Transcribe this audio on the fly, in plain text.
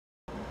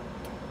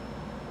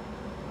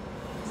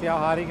See how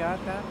hot he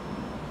got that?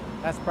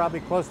 That's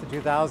probably close to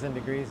 2,000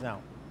 degrees now.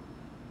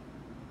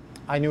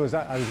 I knew I was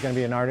going to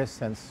be an artist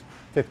since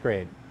 5th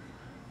grade.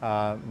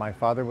 My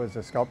father was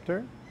a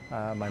sculptor.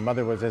 My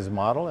mother was his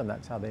model, and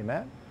that's how they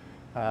met.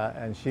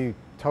 And she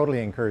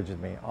totally encouraged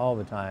me all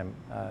the time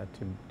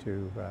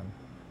to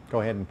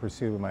go ahead and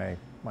pursue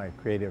my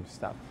creative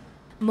stuff.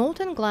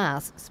 Molten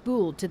glass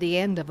spooled to the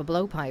end of a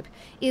blowpipe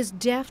is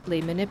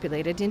deftly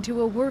manipulated into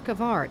a work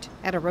of art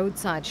at a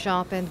roadside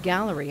shop and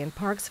gallery in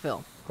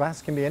Parksville.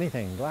 Glass can be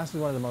anything. Glass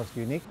is one of the most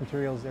unique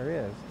materials there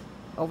is.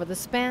 Over the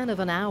span of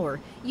an hour,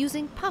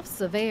 using puffs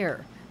of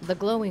air, the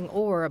glowing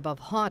orb of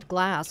hot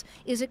glass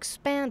is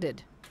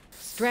expanded,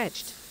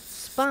 stretched,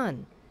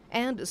 spun,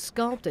 and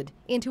sculpted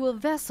into a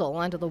vessel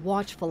under the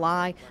watchful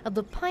eye of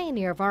the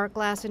pioneer of art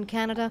glass in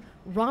Canada,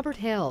 Robert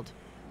Held.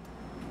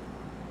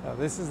 Now,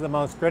 this is the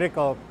most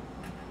critical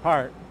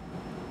part,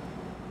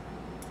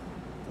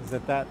 is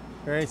that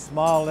very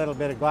small little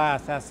bit of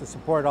glass has to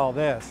support all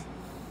this.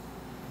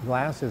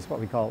 Glass is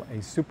what we call a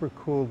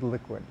supercooled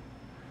liquid,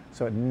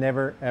 so it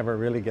never ever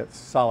really gets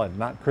solid,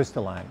 not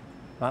crystalline,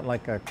 not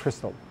like a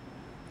crystal.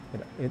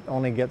 It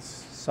only gets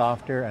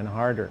softer and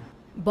harder.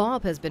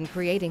 Bob has been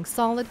creating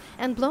solid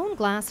and blown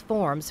glass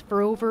forms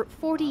for over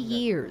 40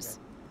 years.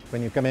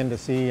 When you come in to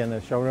see in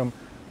the showroom,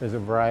 there's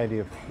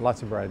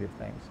lots of variety of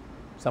things.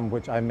 Some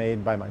which I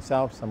made by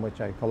myself, some which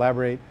I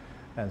collaborate,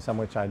 and some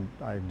which I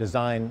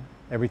design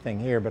everything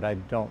here, but I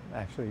don't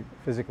actually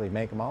physically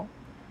make them all,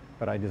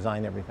 but I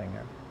design everything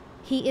here.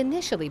 He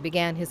initially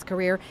began his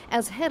career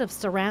as head of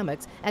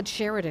ceramics at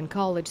Sheridan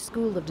College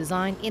School of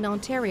Design in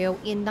Ontario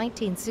in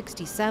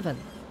 1967.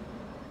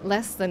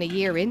 Less than a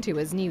year into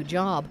his new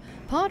job,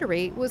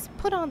 pottery was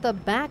put on the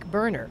back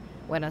burner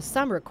when a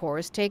summer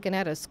course taken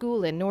at a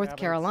school in North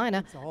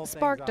Carolina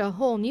sparked a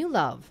whole new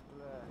love.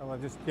 Well,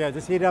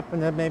 just heat up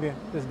and then maybe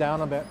just down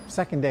a bit.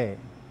 Second day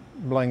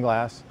blowing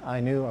glass,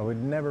 I knew I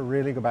would never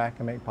really go back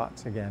and make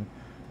pots again.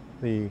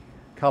 The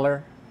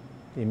color,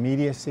 the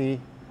immediacy,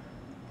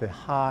 the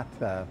hot,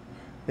 the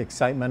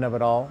excitement of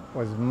it all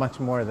was much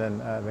more than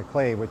the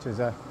clay, which is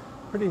a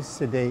pretty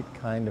sedate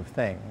kind of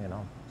thing, you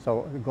know.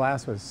 So the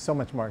glass was so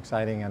much more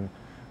exciting,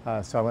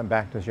 and so I went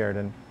back to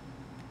Sheridan.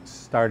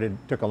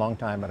 Took a long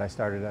time, but I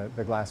started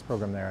the glass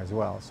program there as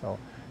well. So,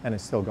 and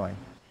it's still going.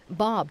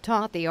 Bob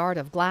taught the art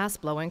of glass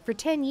blowing for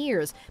 10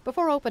 years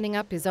before opening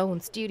up his own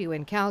studio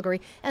in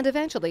Calgary and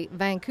eventually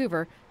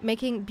Vancouver,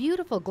 making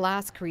beautiful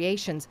glass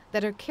creations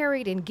that are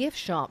carried in gift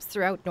shops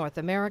throughout North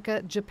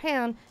America,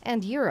 Japan,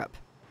 and Europe.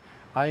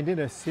 I did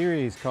a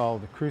series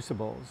called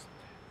Crucibles,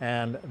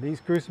 and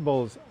these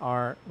crucibles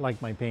are like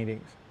my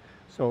paintings.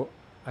 So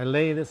I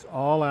lay this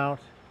all out.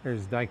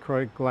 There's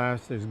dichroic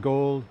glass, there's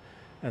gold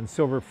and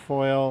silver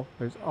foil.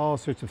 There's all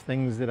sorts of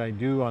things that I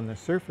do on the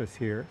surface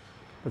here.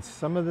 But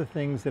some of the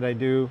things that I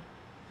do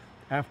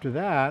after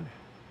that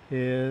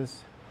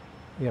is,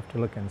 you have to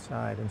look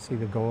inside and see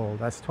the gold.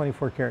 That's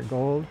 24 karat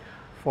gold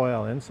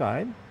foil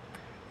inside.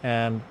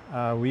 And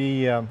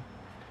we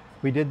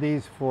did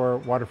these for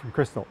Waterford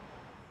Crystal.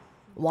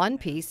 One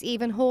piece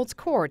even holds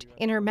court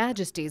in Her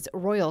Majesty's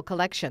Royal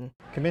Collection.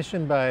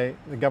 Commissioned by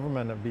the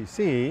government of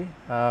BC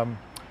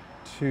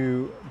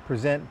to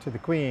present to the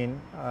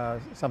Queen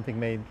something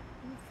made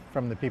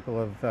from the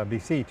people of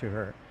BC to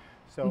her.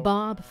 So,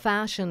 Bob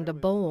fashioned a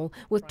bowl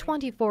with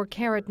 24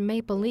 karat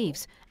maple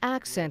leaves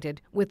accented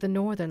with the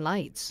northern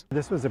lights.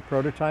 This was a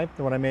prototype.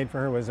 The one I made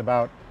for her was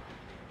about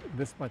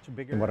this much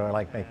bigger. And what I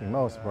like making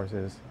most, of course,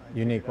 is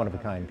unique,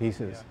 one-of-a-kind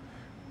pieces.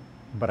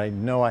 But I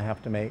know I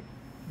have to make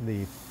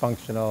the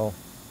functional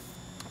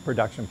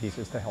production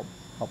pieces to help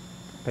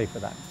pay for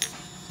that.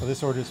 So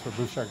this order is for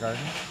Bouchard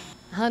Gardens.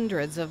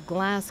 Hundreds of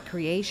glass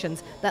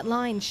creations that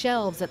line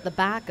shelves at the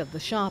back of the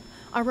shop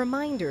are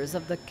reminders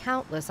of the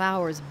countless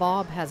hours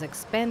Bob has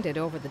expended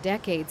over the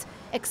decades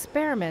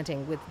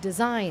experimenting with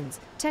designs,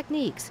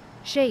 techniques,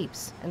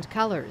 shapes, and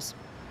colors.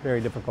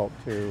 Very difficult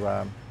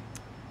to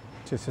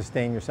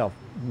sustain yourself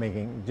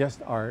making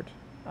just art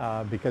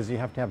because you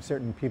have to have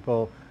certain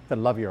people that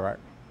love your art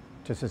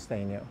to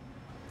sustain you.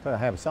 So I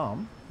have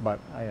some, but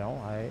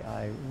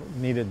I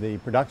needed the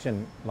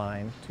production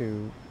line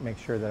to make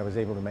sure that I was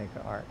able to make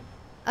the art.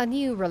 A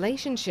new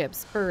relationship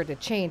spurred a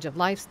change of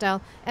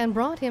lifestyle and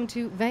brought him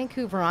to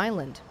Vancouver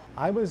Island.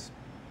 I was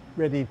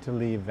ready to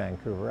leave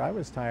Vancouver. I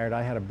was tired.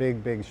 I had a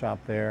big shop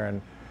there and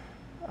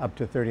up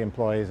to 30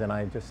 employees, and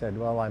I just said,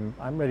 well,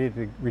 I'm ready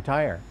to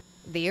retire.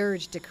 The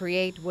urge to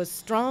create was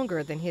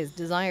stronger than his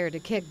desire to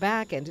kick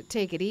back and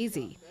take it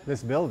easy.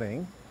 This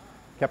building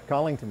kept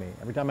calling to me.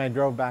 Every time I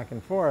drove back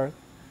and forth,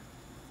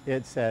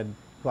 it said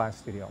glass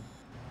studio.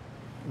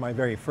 My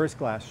very first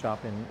glass shop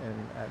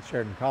at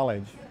Sheridan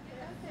College,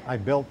 I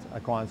built a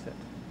Quonset.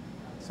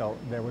 So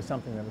there was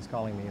something that was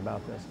calling me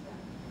about this.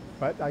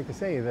 But like I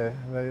say,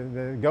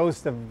 the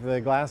ghost of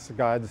the glass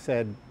god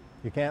said,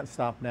 you can't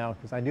stop now,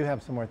 because I do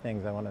have some more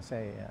things I want to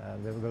say,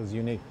 those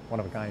unique,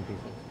 one-of-a-kind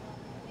pieces.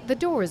 The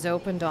doors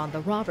opened on the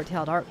Robert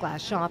Held Art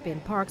Glass shop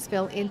in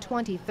Parksville in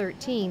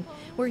 2013,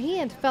 where he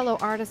and fellow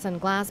artisan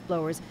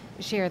glassblowers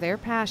share their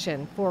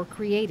passion for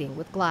creating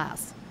with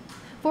glass.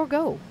 For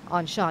Go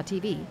on Shaw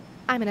TV,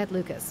 I'm Annette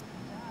Lucas.